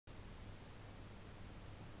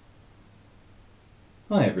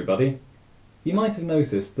Hi everybody. You might have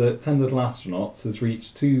noticed that 10 Little Astronauts has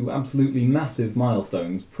reached two absolutely massive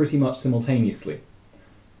milestones pretty much simultaneously.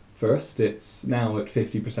 First, it's now at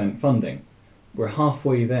 50% funding. We're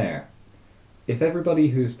halfway there. If everybody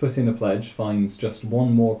who's put in a pledge finds just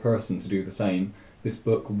one more person to do the same, this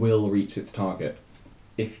book will reach its target.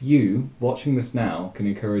 If you, watching this now, can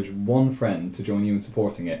encourage one friend to join you in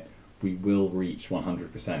supporting it, we will reach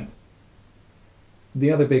 100%.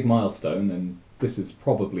 The other big milestone, and this is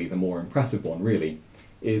probably the more impressive one really,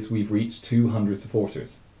 is we've reached 200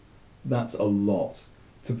 supporters. That's a lot.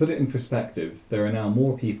 To put it in perspective, there are now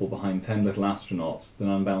more people behind 10 Little Astronauts than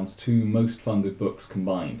Unbound's two most funded books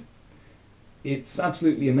combined. It's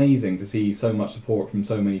absolutely amazing to see so much support from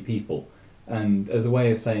so many people, and as a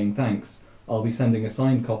way of saying thanks, I'll be sending a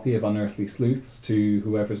signed copy of Unearthly Sleuths to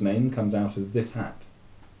whoever's name comes out of this hat.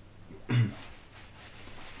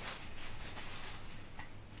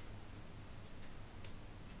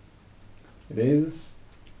 It is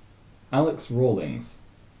Alex Rawlings.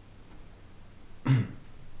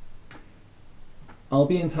 I'll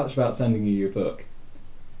be in touch about sending you your book.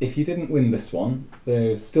 If you didn't win this one,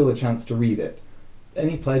 there's still a chance to read it.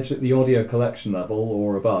 Any pledge at the audio collection level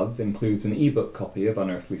or above includes an ebook copy of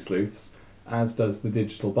Unearthly Sleuths, as does the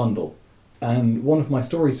digital bundle, and one of my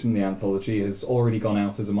stories from the anthology has already gone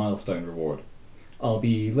out as a milestone reward. I'll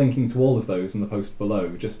be linking to all of those in the post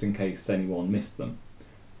below, just in case anyone missed them.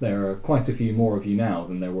 There are quite a few more of you now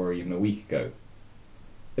than there were even a week ago.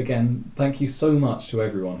 Again, thank you so much to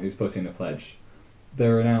everyone who's put in a pledge.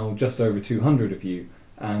 There are now just over 200 of you,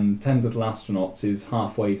 and 10 Little Astronauts is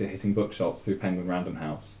halfway to hitting bookshops through Penguin Random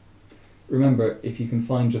House. Remember, if you can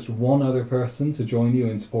find just one other person to join you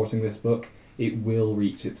in supporting this book, it will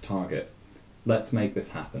reach its target. Let's make this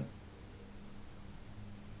happen.